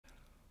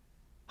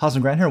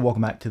Howzit here,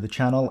 welcome back to the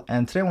channel,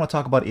 and today I want to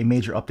talk about a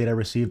major update I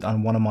received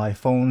on one of my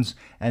phones.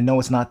 And no,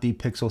 it's not the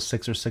Pixel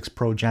 6 or 6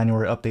 Pro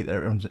January update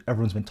that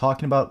everyone's been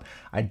talking about.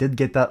 I did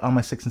get that on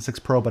my 6 and 6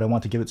 Pro, but I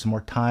want to give it some more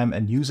time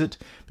and use it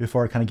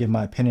before I kind of give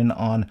my opinion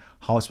on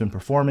how it's been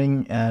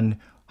performing and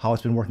how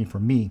it's been working for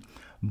me.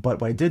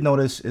 But what I did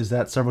notice is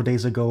that several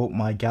days ago,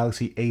 my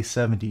Galaxy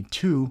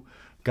A72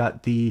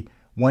 got the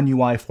One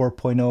UI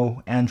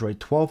 4.0 Android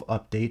 12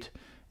 update.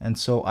 And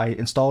so I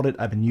installed it,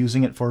 I've been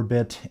using it for a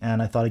bit,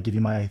 and I thought I'd give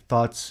you my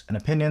thoughts and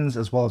opinions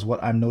as well as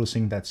what I'm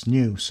noticing that's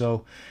new.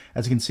 So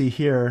as you can see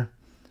here,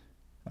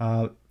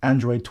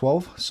 Android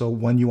 12, so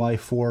One UI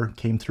 4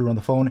 came through on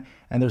the phone,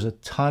 and there's a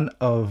ton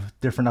of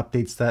different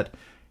updates that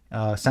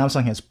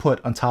Samsung has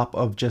put on top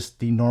of just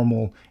the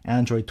normal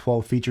Android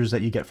 12 features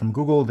that you get from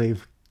Google.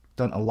 They've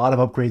done a lot of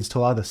upgrades to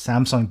a lot of the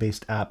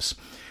Samsung-based apps.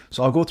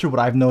 So I'll go through what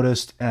I've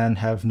noticed and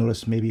have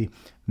noticed maybe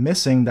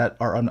missing that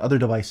are on other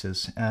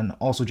devices, and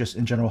also just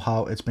in general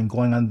how it's been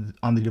going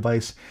on the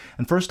device.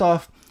 And first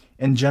off,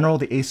 in general,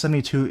 the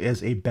A72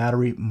 is a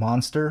battery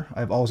monster.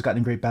 I've always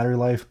gotten great battery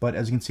life, but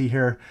as you can see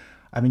here,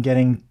 I've been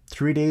getting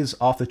 3 days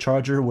off the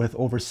charger with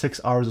over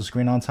 6 hours of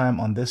screen on time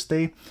on this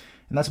day.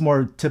 And that's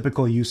more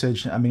typical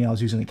usage. I mean, I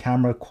was using the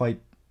camera quite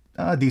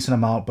a decent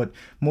amount, but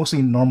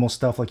mostly normal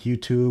stuff like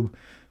YouTube,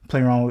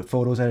 playing around with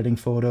photos, editing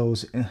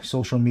photos,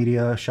 social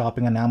media,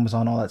 shopping on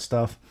Amazon, all that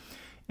stuff.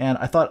 And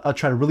I thought I'd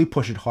try to really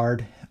push it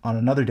hard on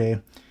another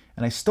day.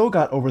 And I still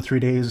got over 3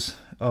 days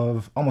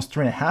of, almost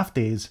 3.5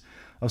 days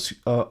of,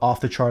 off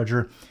the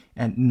charger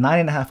and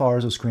 9.5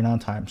 hours of screen on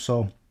time.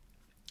 So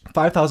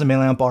 5,000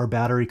 milliamp hour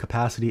battery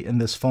capacity in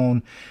this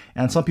phone.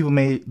 And some people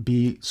may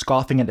be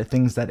scoffing at the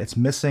things that it's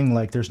missing,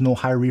 like there's no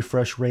high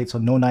refresh rate, so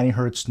no 90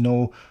 Hertz,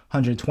 no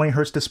 120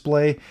 Hertz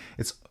display.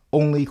 It's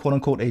only quote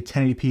unquote a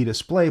 1080p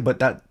display,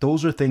 but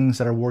those are things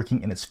that are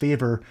working in its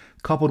favor.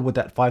 Coupled with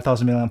that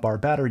 5,000 milliamp hour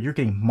battery, you're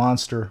getting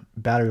monster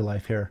battery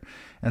life here.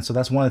 And so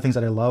that's one of the things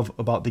that I love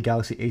about the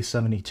Galaxy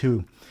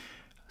A72.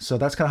 So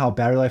that's kind of how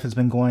battery life has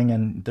been going.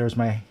 And there's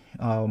my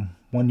One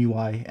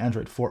UI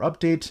Android 4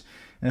 update.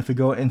 And if we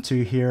go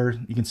into here,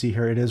 you can see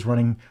here it is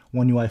running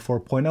One UI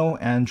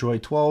 4.0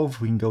 Android 12.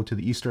 We can go to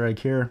the Easter egg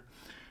here,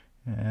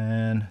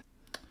 and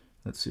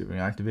let's see if we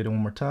can activate it one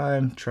more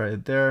time. Try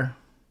it there.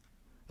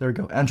 There we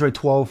go, Android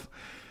 12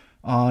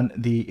 on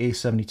the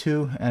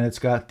A72, and it's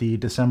got the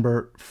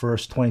December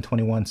 1st,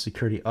 2021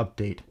 security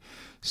update.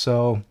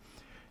 So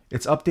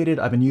it's updated,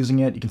 I've been using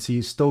it. You can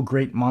see still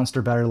great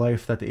monster battery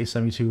life that the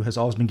A72 has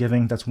always been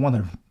giving. That's one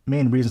of the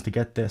main reasons to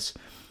get this.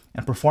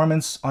 And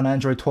performance on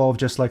Android 12,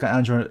 just like on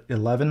Android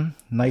 11,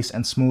 nice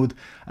and smooth.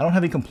 I don't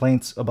have any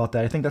complaints about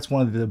that. I think that's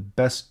one of the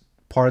best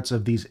parts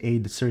of these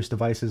A series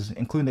devices,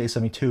 including the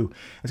A72.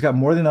 It's got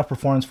more than enough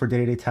performance for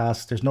day-to-day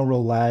tasks. There's no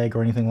real lag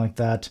or anything like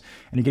that.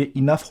 And you get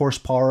enough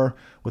horsepower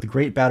with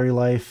great battery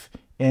life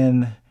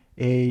in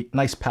a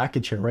nice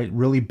package here, right?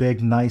 Really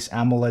big, nice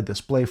AMOLED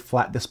display,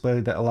 flat display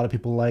that a lot of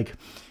people like.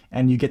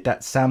 And you get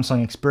that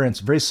Samsung experience,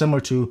 very similar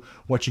to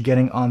what you're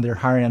getting on their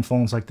higher-end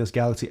phones like this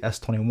Galaxy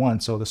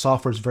S21. So the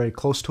software is very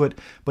close to it,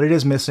 but it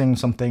is missing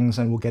some things,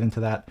 and we'll get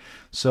into that.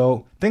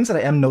 So things that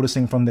I am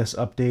noticing from this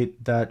update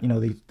that, you know,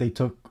 they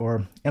took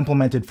or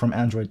implemented from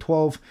Android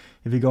 12.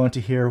 If you go into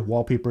here,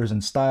 wallpapers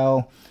and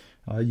style,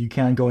 you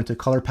can go into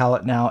color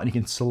palette now, and you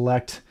can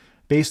select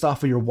based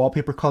off of your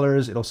wallpaper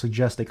colors. It'll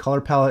suggest a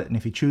color palette, and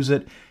if you choose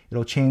it,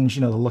 it'll change,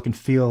 you know, the look and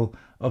feel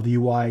of the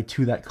UI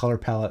to that color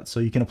palette. So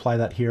you can apply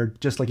that here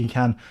just like you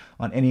can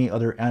on any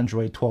other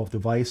Android 12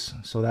 device.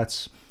 So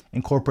that's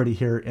incorporated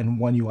here in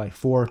One UI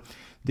 4.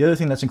 The other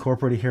thing that's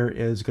incorporated here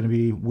is going to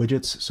be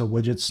widgets. So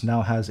widgets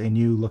now has a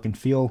new look and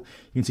feel.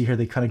 You can see here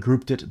they kind of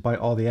grouped it by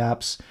all the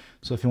apps.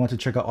 So if you want to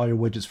check out all your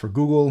widgets for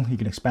Google, you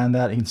can expand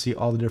that. You can see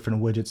all the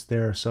different widgets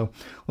there. So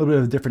a little bit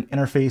of a different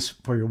interface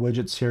for your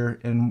widgets here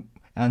in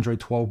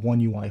Android 12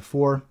 One UI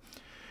 4.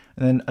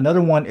 And then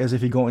another one is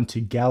if you go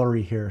into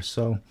gallery here.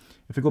 So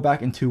if we go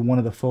back into one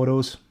of the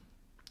photos,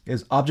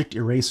 is object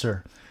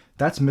eraser.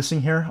 That's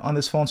missing here on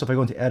this phone. So if I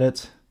go into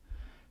edit,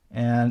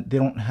 and they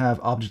don't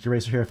have object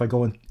eraser here. If I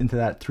go into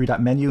that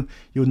 3-dot menu,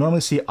 you would normally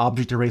see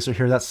object eraser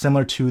here. That's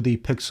similar to the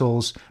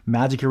Pixel's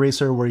magic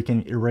eraser, where you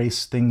can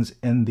erase things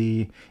in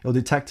the, it'll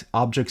detect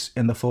objects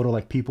in the photo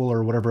like people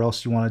or whatever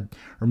else you want to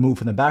remove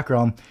from the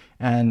background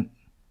and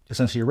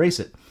essentially erase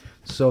it.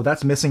 So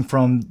that's missing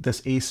from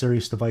this A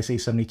series device,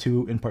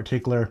 A72 in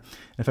particular.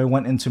 If I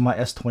went into my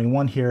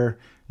S21 here,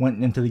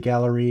 went into the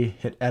gallery,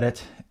 hit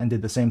edit, and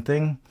did the same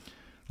thing.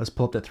 Let's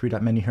pull up that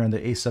 3-dot menu here on the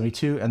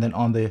A72, and then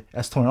on the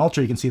S21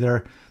 Ultra, you can see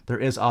there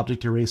is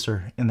object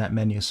eraser in that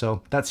menu.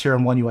 So that's here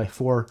on One UI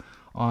 4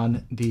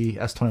 on the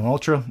S21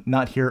 Ultra,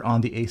 not here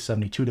on the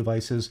A72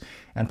 devices,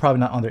 and probably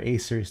not on their A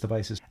series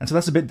devices. And so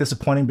that's a bit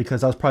disappointing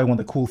because that was probably one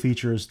of the cool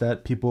features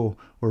that people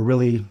were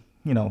really,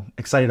 you know,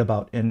 excited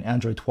about in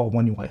Android 12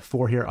 One UI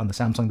 4 here on the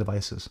Samsung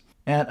devices.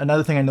 And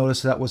another thing I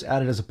noticed that was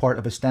added as a part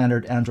of a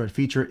standard Android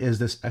feature is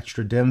this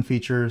extra dim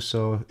feature.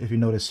 So if you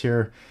notice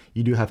here,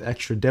 you do have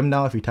extra dim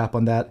now. If you tap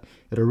on that,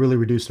 it'll really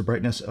reduce the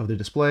brightness of the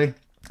display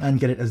and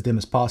get it as dim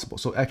as possible.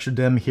 So extra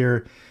dim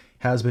here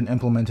has been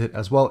implemented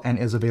as well and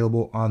is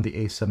available on the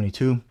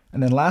A72.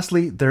 And then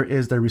lastly, there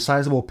is the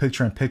Re-sizable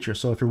Picture-in-Picture.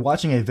 So if you're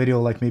watching a video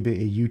like maybe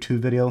a YouTube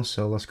video,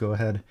 so let's go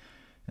ahead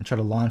and try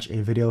to launch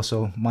a video.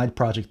 So my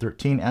Project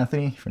 13,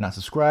 Anthony, if you're not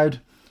subscribed,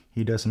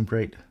 he does some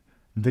great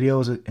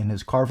videos in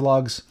his car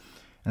vlogs.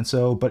 And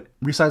so, but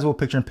Re-sizable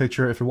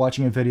Picture-in-Picture, if you're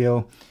watching a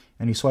video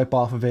and you swipe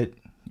off of it,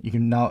 you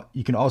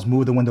can always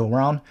move the window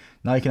around.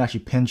 Now you can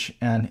actually pinch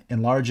and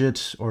enlarge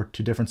it or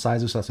to different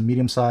sizes. So that's a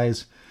medium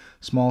size,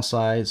 small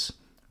size,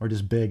 or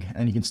just big,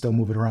 and you can still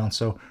move it around.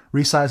 So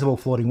resizable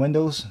floating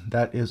windows,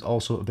 that is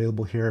also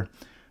available here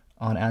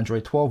on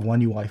Android 12,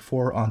 One UI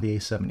 4 on the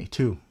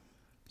A72.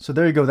 So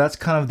there you go. That's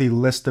kind of the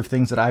list of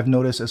things that I've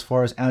noticed as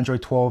far as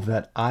Android 12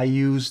 that I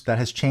use that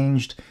has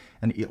changed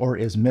or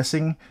is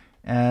missing.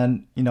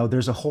 And you know,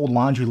 there's a whole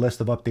laundry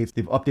list of updates.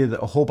 They've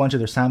updated a whole bunch of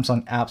their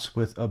Samsung apps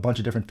with a bunch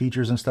of different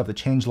features and stuff. The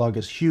changelog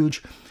is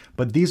huge,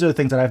 but these are the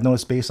things that I've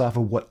noticed based off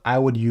of what I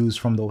would use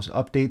from those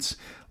updates.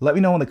 Let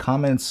me know in the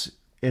comments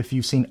if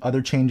you've seen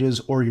other changes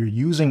or you're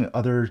using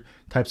other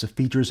types of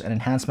features and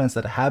enhancements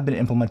that have been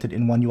implemented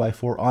in One UI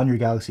 4 on your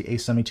Galaxy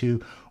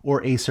A72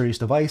 or A series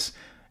device.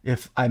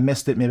 If I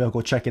missed it, maybe I'll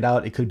go check it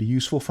out. It could be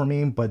useful for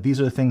me, but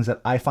these are the things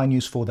that I find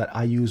useful, that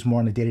I use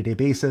more on a day-to-day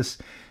basis,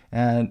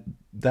 and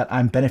that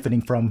I'm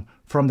benefiting from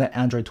that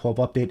Android 12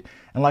 update.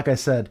 And like I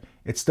said,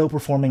 it's still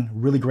performing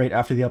really great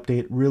after the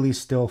update, really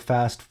still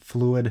fast,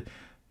 fluid,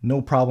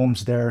 no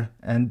problems there,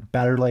 and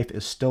battery life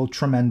is still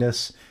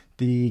tremendous.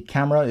 The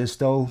camera is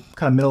still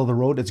kind of middle of the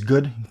road. It's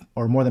good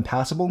or more than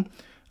passable.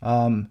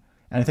 And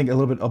I think a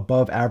little bit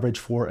above average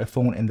for a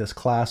phone in this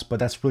class, but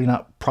that's really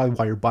not probably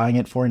why you're buying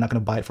it for. You're not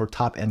going to buy it for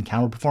top-end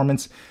camera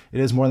performance. It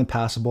is more than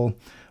passable,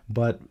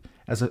 but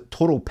as a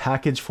total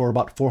package for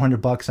about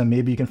 $400, and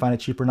maybe you can find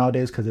it cheaper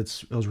nowadays because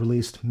it was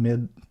released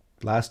mid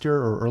last year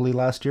or early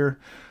last year.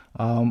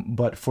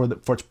 But for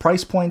its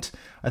price point,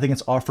 I think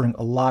it's offering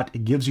a lot.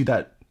 It gives you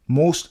that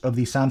most of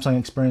the Samsung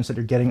experience that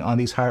you're getting on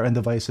these higher end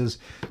devices,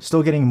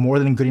 still getting more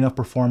than good enough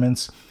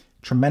performance,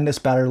 tremendous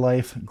battery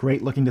life,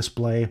 great looking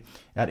display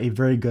at a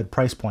very good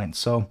price point.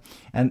 So,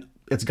 and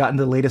it's gotten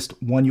the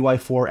latest One UI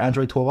 4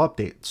 Android 12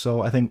 update.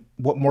 So I think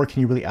what more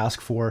can you really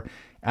ask for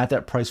at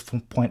that price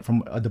point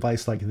from a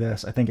device like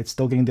this? I think it's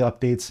still getting the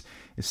updates,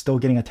 it's still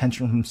getting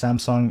attention from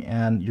Samsung,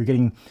 and you're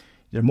getting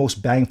your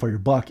most bang for your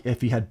buck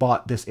if you had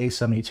bought this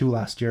A72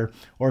 last year,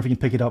 or if you can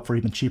pick it up for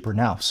even cheaper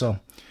now. So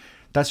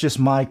that's just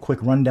my quick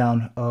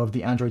rundown of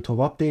the Android 12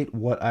 update,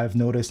 what I've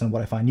noticed and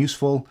what I find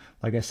useful.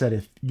 Like I said,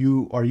 if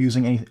you are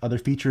using any other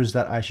features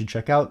that I should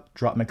check out,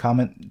 drop me a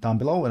comment down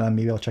below and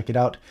maybe I'll check it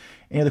out.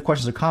 Any other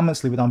questions or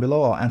comments, leave it down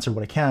below. I'll answer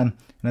what I can.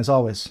 And as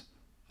always,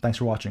 thanks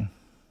for watching.